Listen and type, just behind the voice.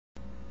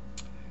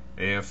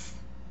If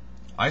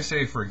I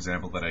say, for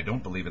example, that I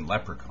don't believe in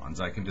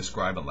leprechauns, I can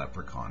describe a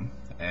leprechaun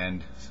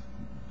and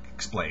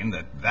explain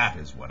that that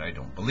is what I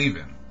don't believe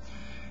in.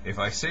 If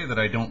I say that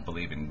I don't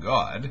believe in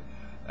God,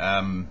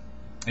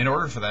 in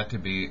order for that to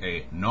be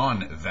a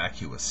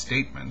non-vacuous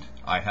statement,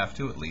 I have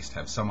to at least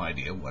have some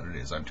idea what it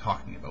is I'm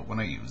talking about when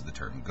I use the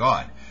term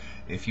God.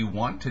 If you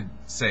want to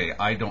say,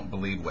 I don't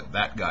believe what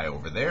that guy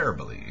over there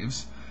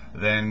believes,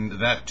 then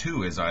that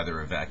too is either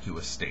a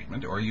vacuous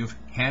statement, or you've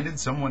handed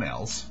someone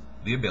else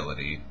the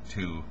ability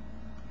to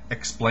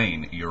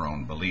explain your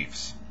own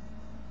beliefs.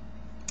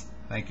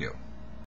 Thank you.